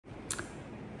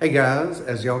Hey guys,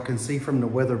 as y'all can see from the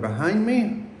weather behind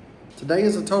me, today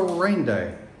is a total rain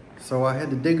day. So I had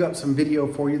to dig up some video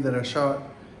for you that I shot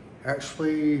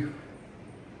actually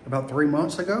about 3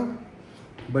 months ago,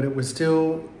 but it was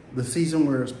still the season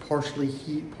where it's partially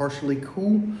heat, partially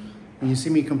cool. And you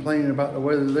see me complaining about the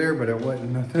weather there, but it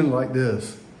wasn't nothing like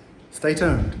this. Stay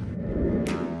tuned.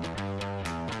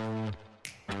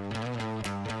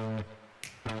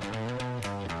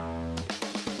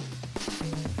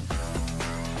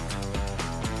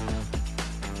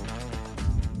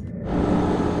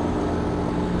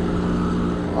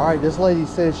 All right, this lady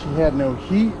says she had no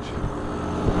heat.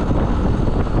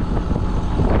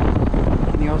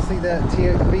 Can y'all see that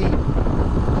TXV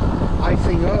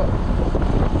icing up?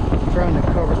 I'm trying to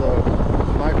cover the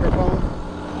microphone.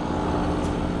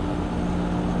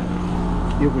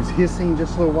 It was hissing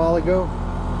just a little while ago,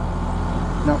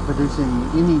 not producing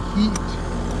any heat.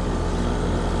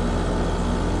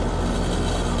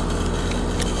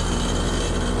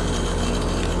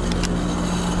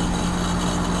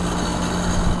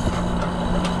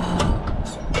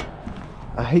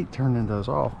 I hate turning those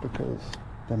off because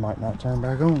they might not turn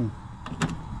back on.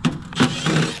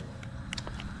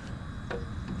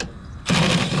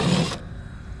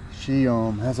 She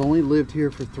has only lived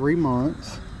here for 3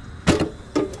 months.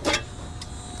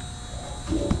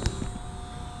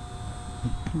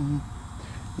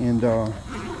 And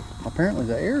apparently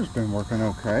the air's been working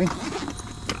okay.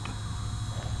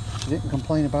 She didn't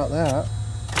complain about that.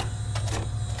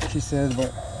 She said,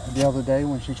 but the other day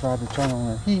when she tried to turn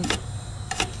on her heat,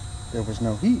 there was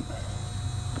no heat.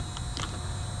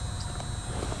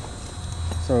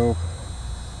 So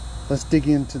let's dig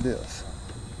into this.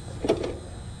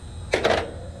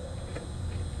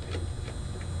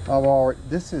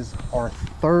 This is our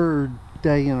 3rd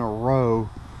day in a row,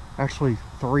 actually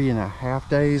 3.5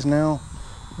 days now,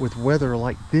 with weather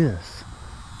like this.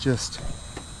 Just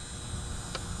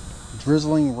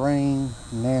drizzling rain,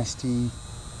 nasty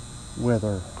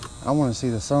weather. I want to see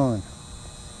the sun.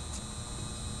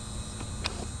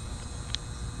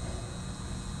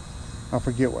 I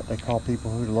forget what they call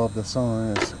people who love the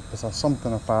sun. It's a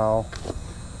something foul.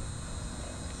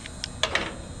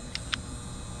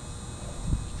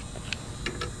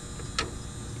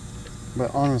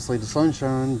 But honestly, the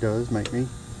sunshine does make me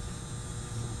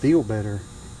feel better.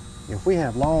 If we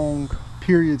have long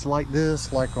periods like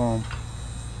this, like one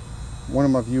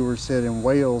of my viewers said in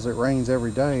Wales it rains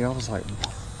every day, I was like,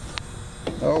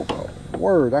 oh my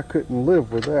word, I couldn't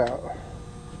live with that.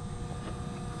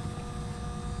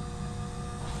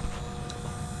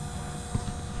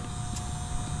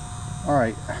 All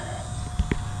right,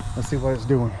 let's see what it's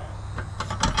doing.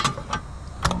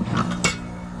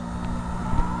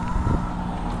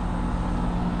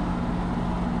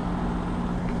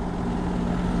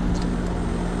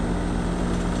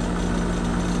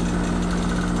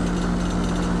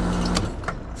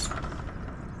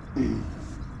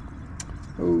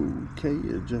 Okay,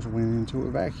 it just went into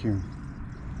a vacuum.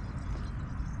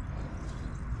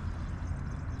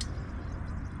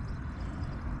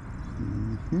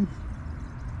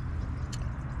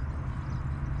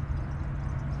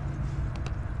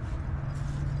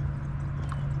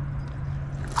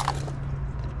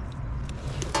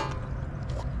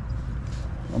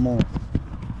 I'm gonna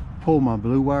pull my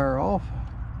blue wire off.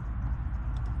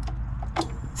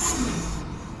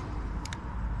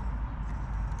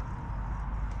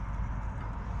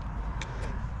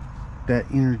 That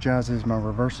energizes my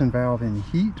reversing valve in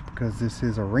heat because this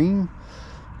is a ring.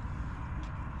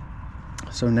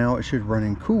 So now it should run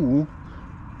in cool,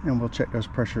 and we'll check those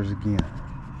pressures again.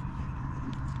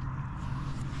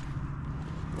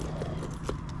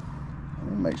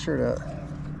 Let me make sure that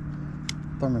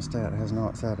thermostat has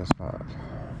not satisfied.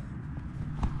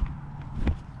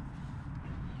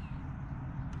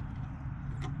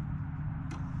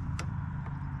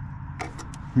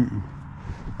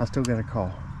 I still got a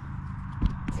call.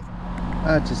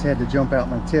 I just had to jump out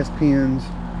my test pins.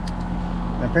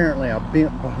 Apparently I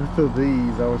bent both of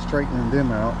these. I was straightening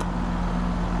them out.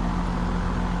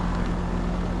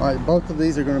 Alright, both of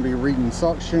these are going to be reading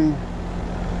suction.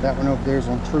 That one over there is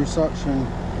on true suction.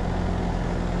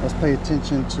 Let's pay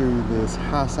attention to this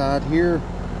high side here.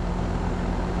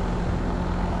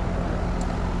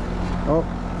 Oh,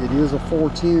 it is a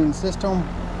 410 system.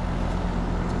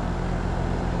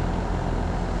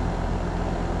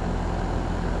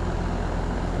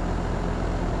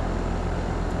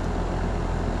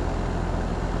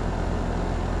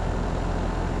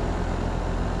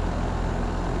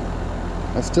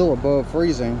 It's still above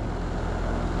freezing,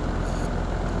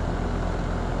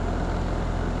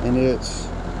 and it's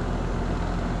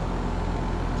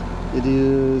It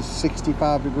is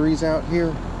 65 degrees out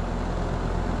here.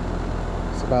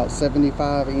 It's about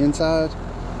 75 inside.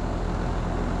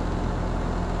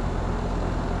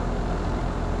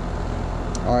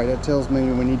 Alright, that tells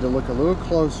me we need to look a little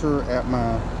closer at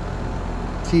my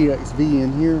TXV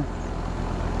in here.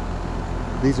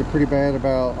 These are pretty bad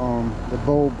about the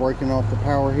bulb breaking off the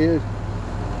power head.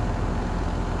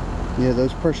 Yeah,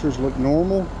 those pressures look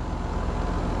normal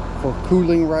for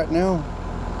cooling right now.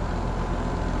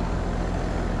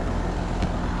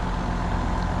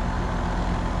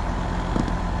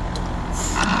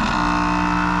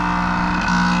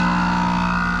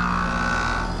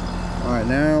 Alright,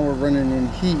 now we're running in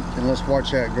heat, and let's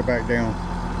watch that go back down.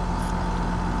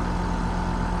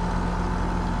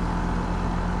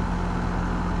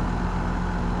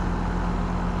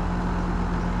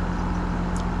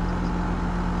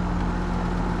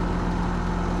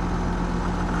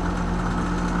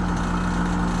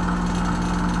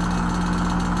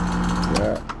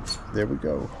 There we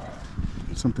go.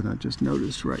 Something I just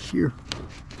noticed right here.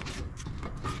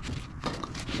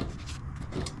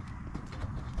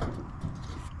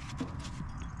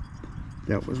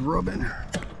 That was rubbing.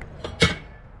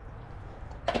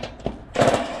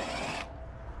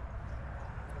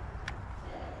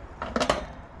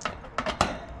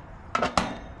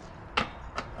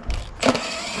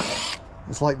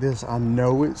 It's like this. I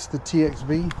know it's the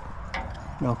TXV.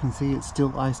 Y'all can see it's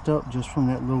still iced up just from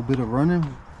that little bit of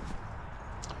running.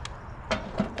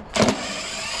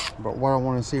 But what I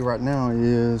want to see right now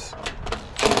is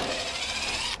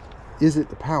it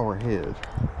the power head?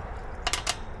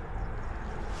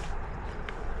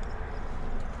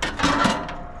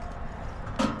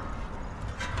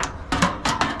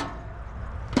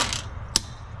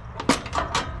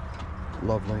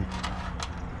 Lovely.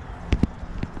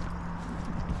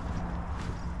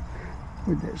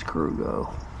 Where'd that screw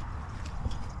go?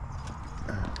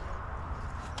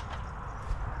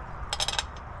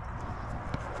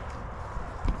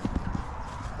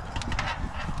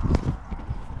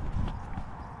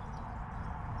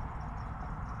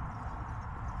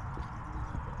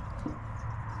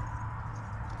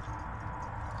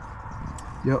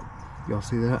 Yep, y'all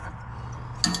see that?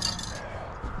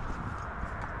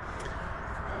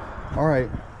 All right.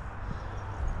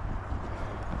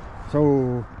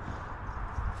 So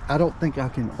I don't think I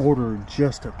can order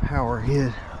just a power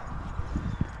head.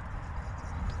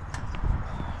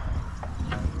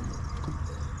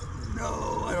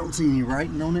 No, I don't see any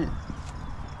writing on it.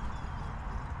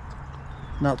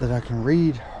 Not that I can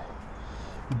read.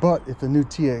 But if the new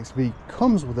TXV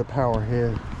comes with a power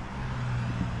head,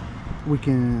 we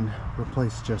can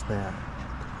replace just that.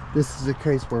 This is a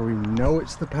case where we know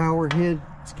it's the power head.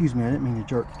 Excuse me, I didn't mean to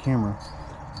jerk the camera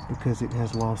because it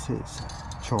has lost its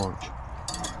charge.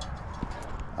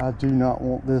 I do not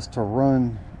want this to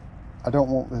run. I don't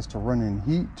want this to run in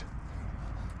heat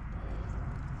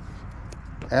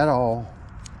at all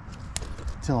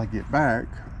till I get back,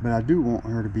 but I do want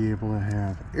her to be able to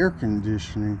have air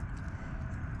conditioning,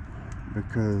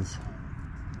 because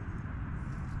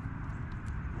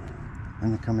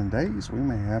in the coming days we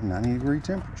may have 90-degree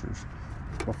temperatures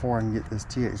before I can get this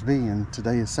TXV, and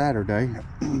today is Saturday.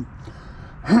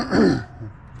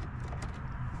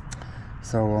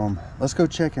 So let's go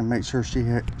check and make sure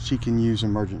she can use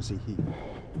emergency heat.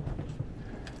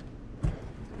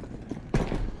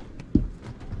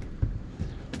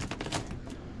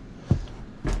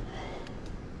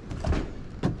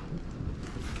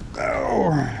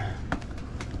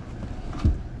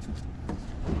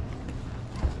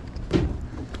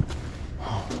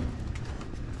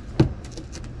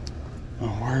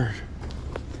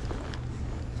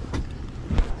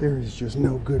 There is just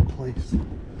no good place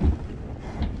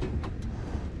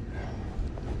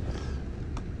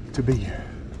to be.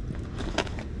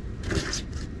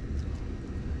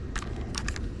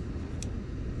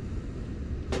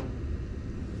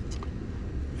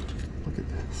 Look at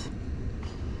this.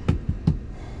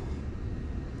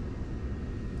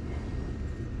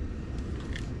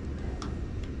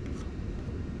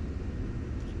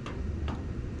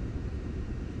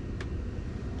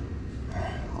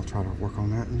 Try to work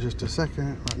on that in just a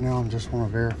second. Right now I just want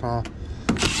to verify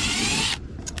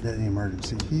that the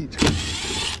emergency heat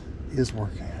is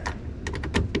working.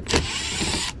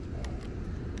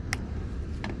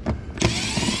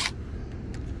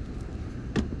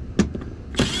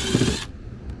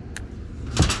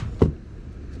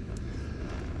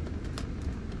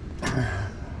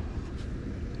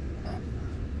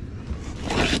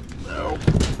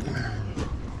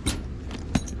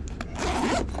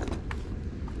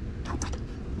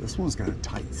 This one's got a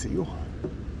tight seal.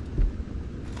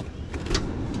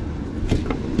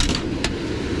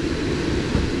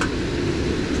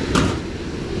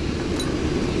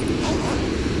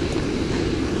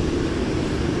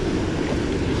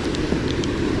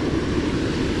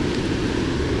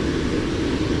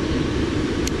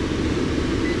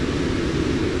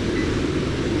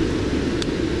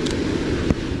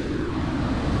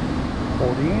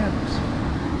 the ends.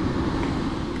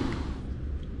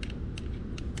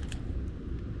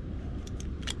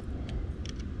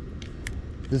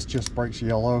 This just breaks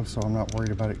yellow, so I'm not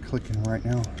worried about it clicking right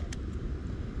now.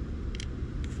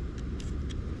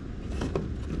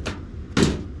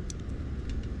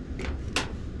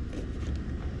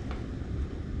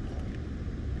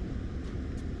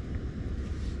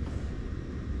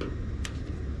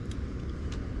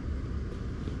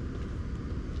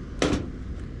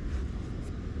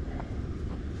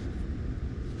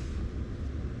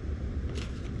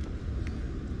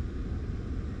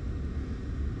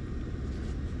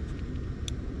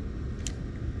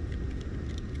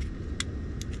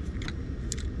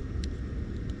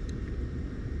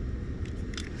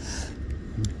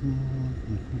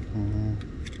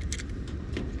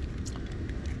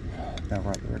 That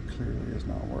right there clearly is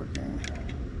not working.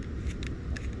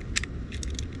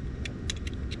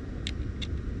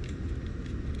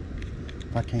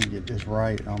 If I can't get this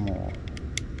right, I'm gonna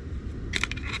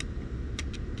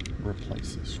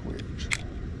replace this switch.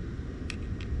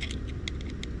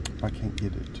 If I can't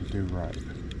get it to do right.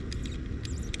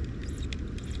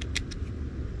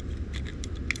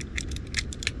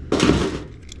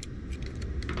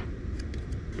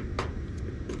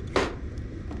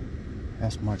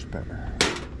 That's much better.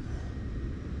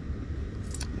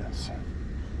 Yes.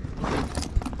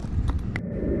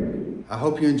 I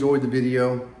hope you enjoyed the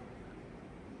video.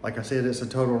 Like I said, it's a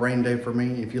total rain day for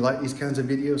me. If you like these kinds of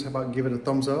videos, how about give it a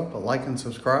thumbs up, a like, and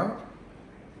subscribe?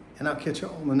 And I'll catch you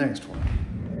on the next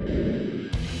one.